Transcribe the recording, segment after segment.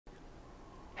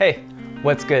Hey,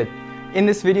 what's good? In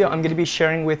this video, I'm going to be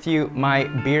sharing with you my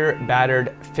beer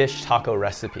battered fish taco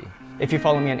recipe. If you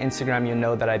follow me on Instagram, you'll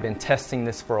know that I've been testing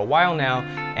this for a while now,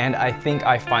 and I think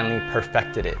I finally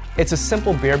perfected it. It's a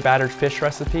simple beer battered fish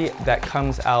recipe that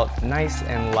comes out nice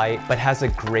and light, but has a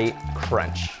great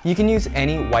crunch. You can use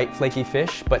any white flaky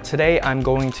fish, but today I'm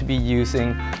going to be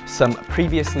using some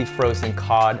previously frozen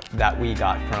cod that we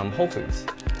got from Whole Foods.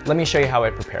 Let me show you how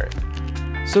I prepare it.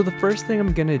 So the first thing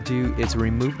I'm gonna do is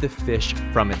remove the fish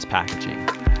from its packaging.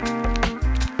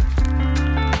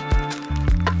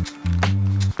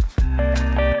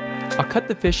 I'll cut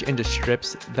the fish into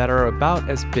strips that are about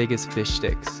as big as fish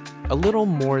sticks, a little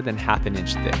more than ½ an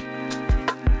inch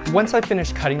thick. Once I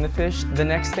finished cutting the fish, the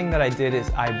next thing that I did is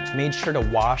I made sure to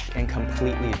wash and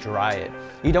completely dry it.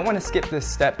 You don't want to skip this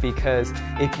step because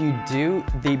if you do,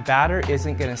 the batter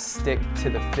isn't going to stick to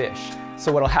the fish.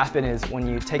 So what'll happen is when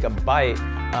you take a bite,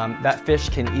 that fish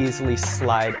can easily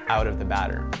slide out of the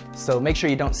batter. So make sure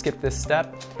you don't skip this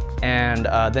step. And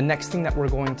the next thing that we're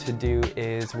going to do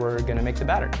is we're going to make the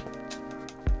batter.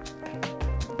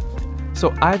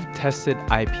 So I've tested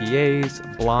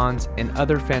IPAs, blondes, and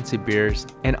other fancy beers,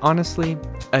 and honestly,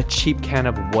 a cheap can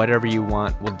of whatever you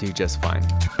want will do just fine.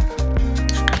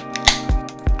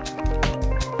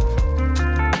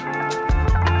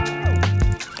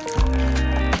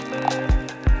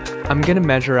 I'm gonna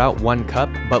measure out 1 cup,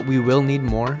 but we will need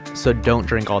more, so don't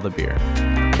drink all the beer.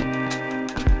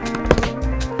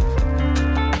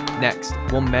 Next,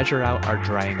 we'll measure out our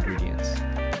dry ingredients.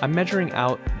 I'm measuring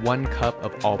out 1 cup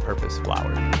of all-purpose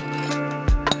flour.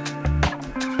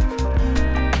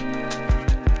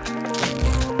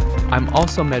 I'm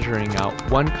also measuring out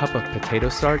 1 cup of potato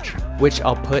starch, which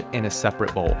I'll put in a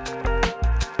separate bowl.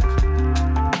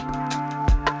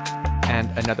 And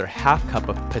another ½ cup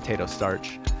of potato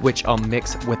starch, which I'll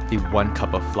mix with the 1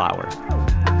 cup of flour.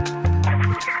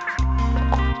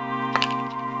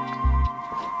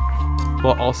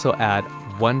 We'll also add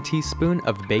 1 teaspoon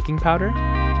of baking powder,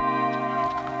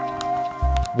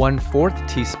 1/4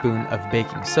 teaspoon of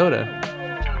baking soda,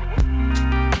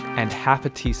 and ½ a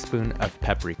teaspoon of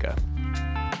paprika.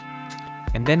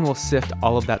 And then we'll sift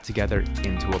all of that together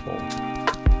into a bowl.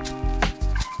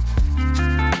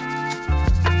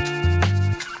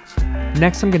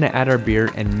 Next, I'm gonna add our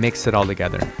beer and mix it all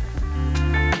together.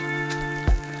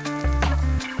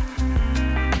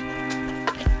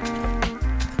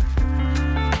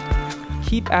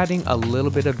 Keep adding a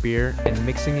little bit of beer and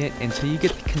mixing it until you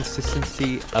get the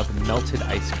consistency of melted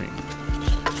ice cream.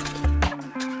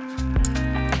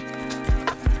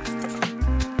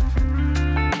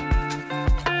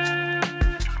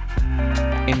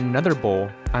 In another bowl,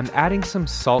 I'm adding some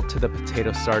salt to the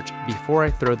potato starch before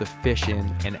I throw the fish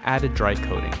in and add a dry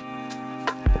coating.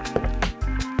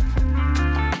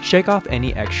 Shake off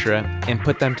any extra and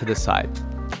put them to the side.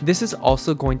 This is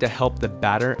also going to help the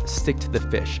batter stick to the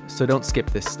fish, so don't skip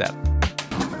this step.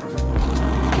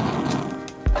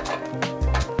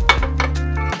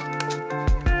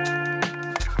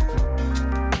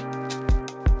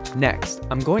 Next,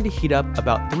 I'm going to heat up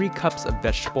about 3 cups of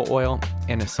vegetable oil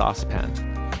in a saucepan.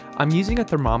 I'm using a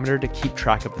thermometer to keep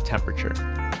track of the temperature.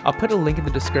 I'll put a link in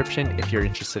the description if you're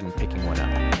interested in picking one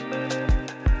up.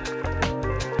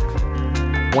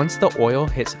 Once the oil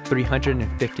hits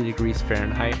 350 degrees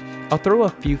Fahrenheit, I'll throw a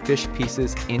few fish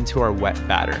pieces into our wet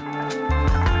batter.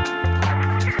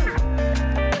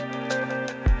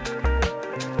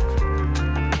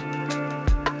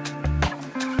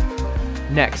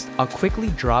 Next, I'll quickly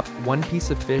drop 1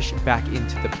 piece of fish back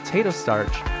into the potato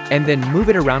starch and then move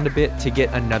it around a bit to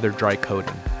get another dry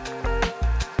coating.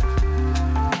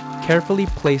 Carefully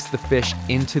place the fish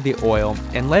into the oil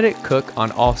and let it cook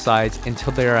on all sides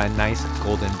until they are a nice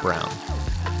golden brown.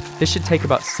 This should take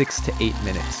about 6 to 8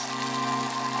 minutes.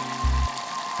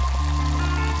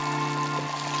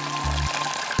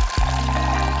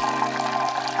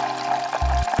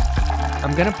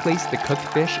 I'm gonna place the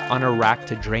cooked fish on a rack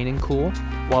to drain and cool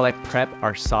while I prep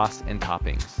our sauce and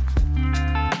toppings.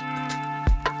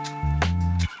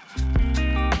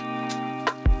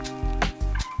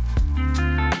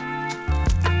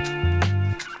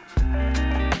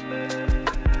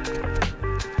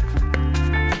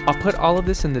 I'll put all of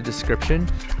this in the description,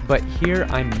 but here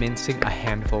I'm mincing a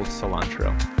handful of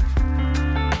cilantro.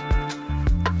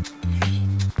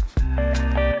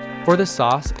 For the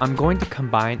sauce, I'm going to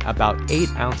combine about 8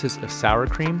 ounces of sour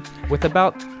cream with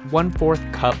about 1/4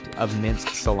 cup of minced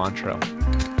cilantro.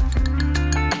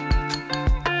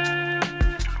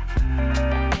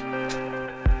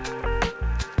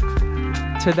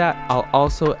 To that, I'll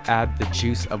also add the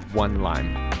juice of 1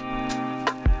 lime.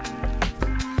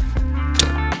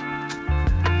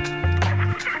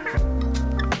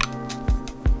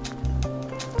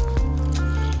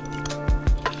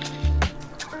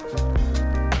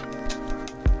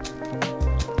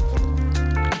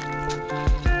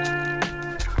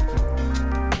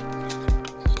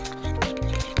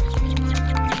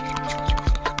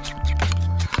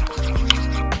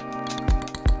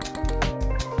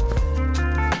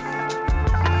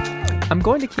 I'm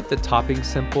going to keep the topping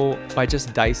simple by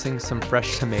just dicing some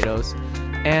fresh tomatoes,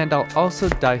 and I'll also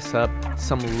dice up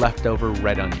some leftover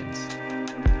red onions.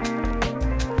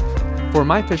 For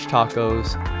my fish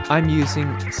tacos, I'm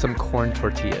using some corn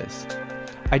tortillas.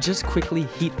 I just quickly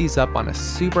heat these up on a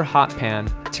super hot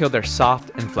pan till they're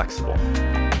soft and flexible.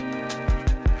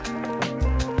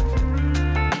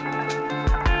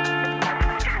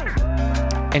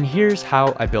 And here's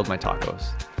how I build my tacos.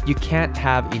 You can't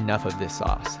have enough of this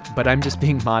sauce, but I'm just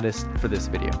being modest for this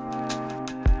video.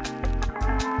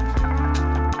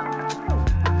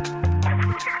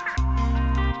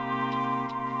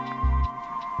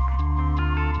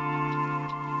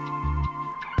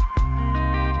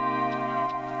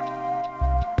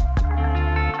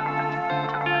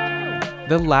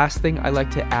 The last thing I like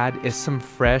to add is some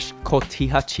fresh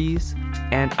cotija cheese,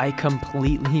 and I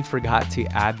completely forgot to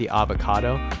add the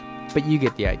avocado, but you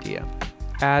get the idea.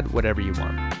 Add whatever you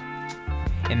want.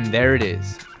 And there it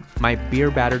is, my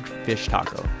beer battered fish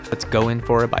taco. Let's go in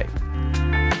for a bite.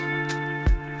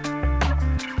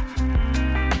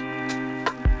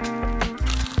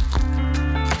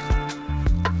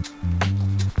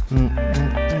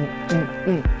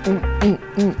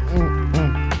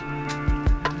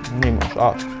 Need more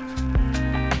sauce.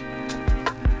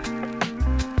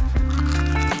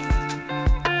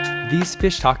 These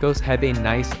fish tacos have a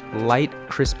nice, light,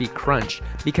 crispy crunch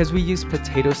because we use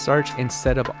potato starch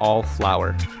instead of all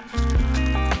flour.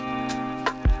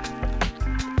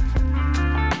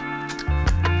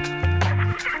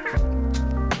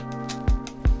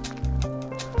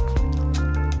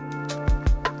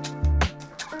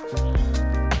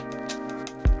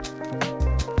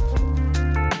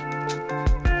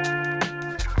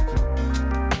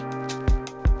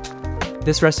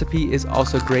 This recipe is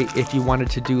also great if you wanted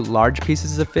to do large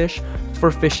pieces of fish for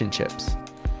fish and chips.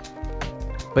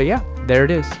 But yeah, there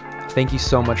it is. Thank you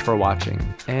so much for watching,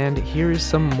 and here is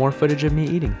some more footage of me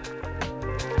eating.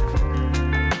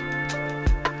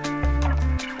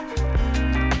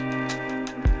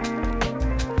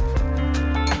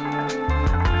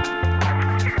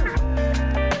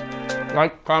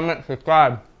 Like, comment,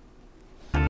 subscribe.